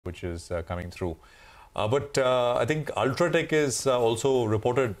which is coming through. But I think UltraTech is also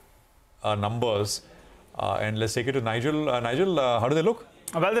reported numbers. And let's take it to Nigel. Nigel, how do they look?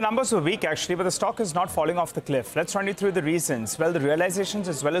 Well, the numbers were weak actually, but the stock is not falling off the cliff. Let's run you through the reasons. Well, the realizations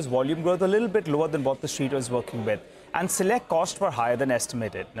as well as volume growth a little bit lower than what the street was working with. And select costs were higher than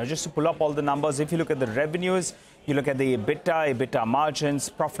estimated. Now, just to pull up all the numbers, if you look at the revenues, you look at the EBITDA margins,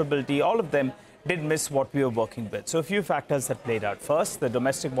 profitability, all of them did miss what we were working with. So a few factors that played out. First, the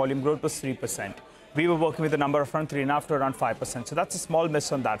domestic volume growth was 3%. We were working with a number of around 3.5 to around 5%. So that's a small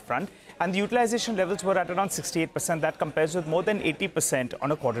miss on that front. And the utilization levels were at around 68%. That compares with more than 80%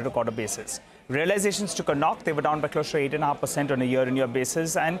 on a quarter-to-quarter basis. Realizations took a knock. They were down by close to 8.5% on a year-on-year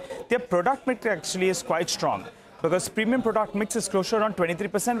basis. And their product mix actually is quite strong, because premium product mix is close to around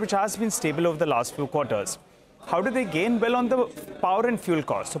 23%, which has been stable over the last few quarters. How do they gain? Well, on the power and fuel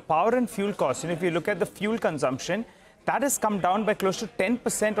costs. So power and fuel costs, and if you look at the fuel consumption, that has come down by close to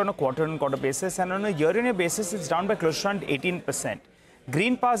 10% on a quarter-on-quarter basis, and on a year-on-year basis, it's down by close to around 18%.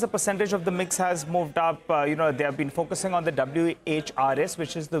 Green power as a percentage of the mix has moved up. They have been focusing on the WHRS,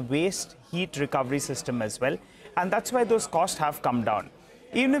 which is the waste heat recovery system as well, and that's why those costs have come down.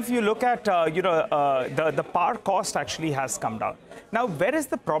 Even if you look at, the power cost actually has come down. Now, where is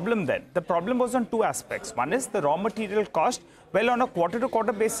the problem then? The problem was on two aspects. One is the raw material cost. Well, on a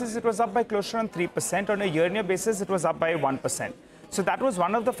quarter-to-quarter basis, it was up by close to around 3%. On a year-on-year basis, it was up by 1%. So that was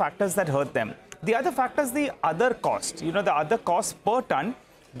one of the factors that hurt them. The other factor is the other cost. The other cost per ton,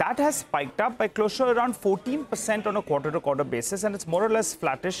 that has spiked up by close to around 14% on a quarter-to-quarter basis, and it's more or less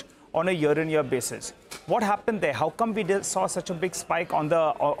flattish on a year-on-year basis. What happened there? How come we saw such a big spike on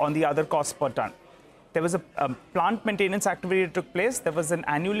the other cost per ton? There was a plant maintenance activity that took place. There was an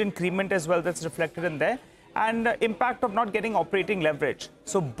annual increment as well that's reflected in there, and impact of not getting operating leverage.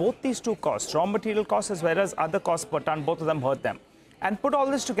 So both these two costs, raw material costs as well as other costs per ton, both of them hurt them. And put all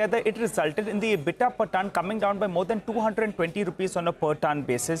this together, it resulted in the EBITDA per ton coming down by more than 220 rupees on a per ton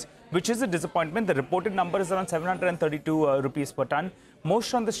basis, which is a disappointment. The reported number is around 732 rupees per ton.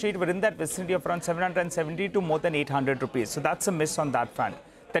 Most on the street were in that vicinity of around 770 to more than 800 rupees. So that's a miss on that front.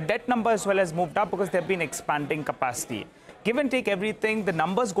 The debt number as well has moved up because they've been expanding capacity. Give and take everything, the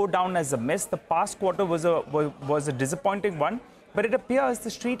numbers go down as a miss. The past quarter was a disappointing one, but it appears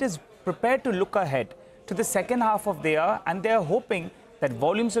the street is prepared to look ahead to the second half of the year, and they're hoping that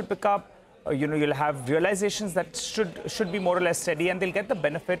volumes will pick up. You'll have realizations that should be more or less steady, and they'll get the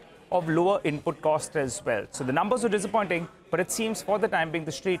benefit of lower input cost as well. So the numbers are disappointing, but it seems for the time being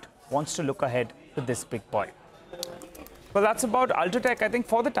the street wants to look ahead to this big boy. Well, that's about UltraTech. I think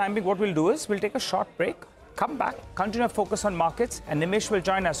for the time being what we'll do is we'll take a short break, come back, continue to focus on markets, and Nimish will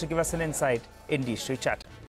join us to give us an insight in the Street Chat.